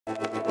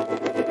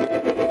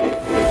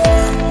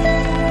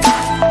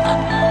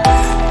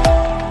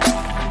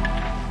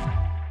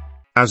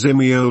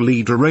Azimio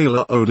leader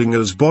Raila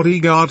Odinga's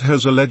bodyguard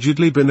has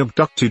allegedly been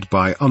abducted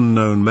by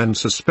unknown men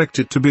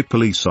suspected to be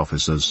police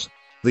officers,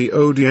 the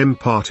ODM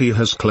party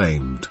has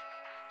claimed.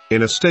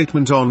 In a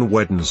statement on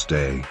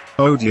Wednesday,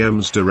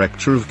 ODM's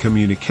director of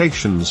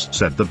communications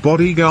said the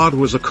bodyguard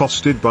was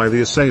accosted by the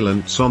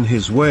assailants on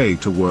his way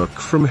to work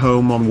from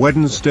home on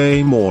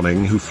Wednesday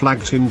morning, who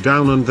flagged him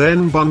down and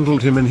then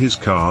bundled him in his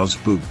car's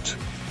boot.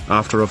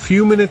 After a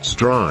few minutes'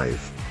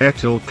 drive,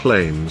 Etil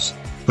claims,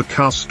 the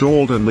car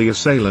stalled and the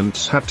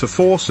assailants had to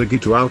force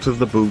Ogeta out of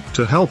the boot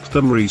to help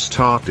them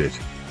restart it.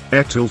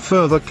 Etil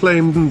further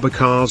claimed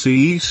Mbakazi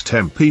East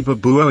MP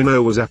Babu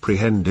Owino was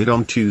apprehended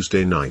on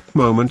Tuesday night,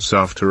 moments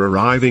after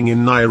arriving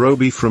in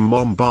Nairobi from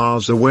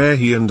Mombasa, where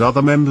he and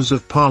other members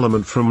of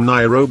parliament from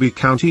Nairobi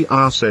County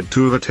are said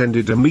to have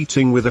attended a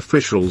meeting with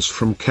officials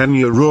from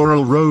Kenya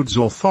Rural Roads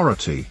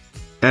Authority.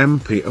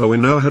 MP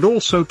Owino had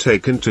also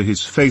taken to his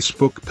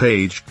Facebook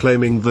page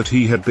claiming that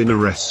he had been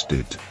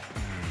arrested.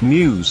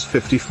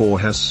 News54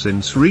 has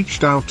since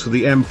reached out to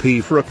the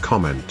MP for a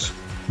comment,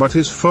 but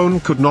his phone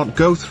could not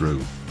go through.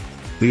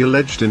 The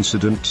alleged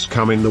incidents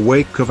come in the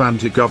wake of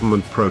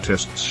anti-government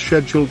protests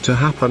scheduled to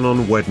happen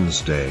on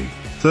Wednesday,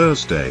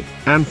 Thursday,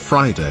 and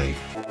Friday.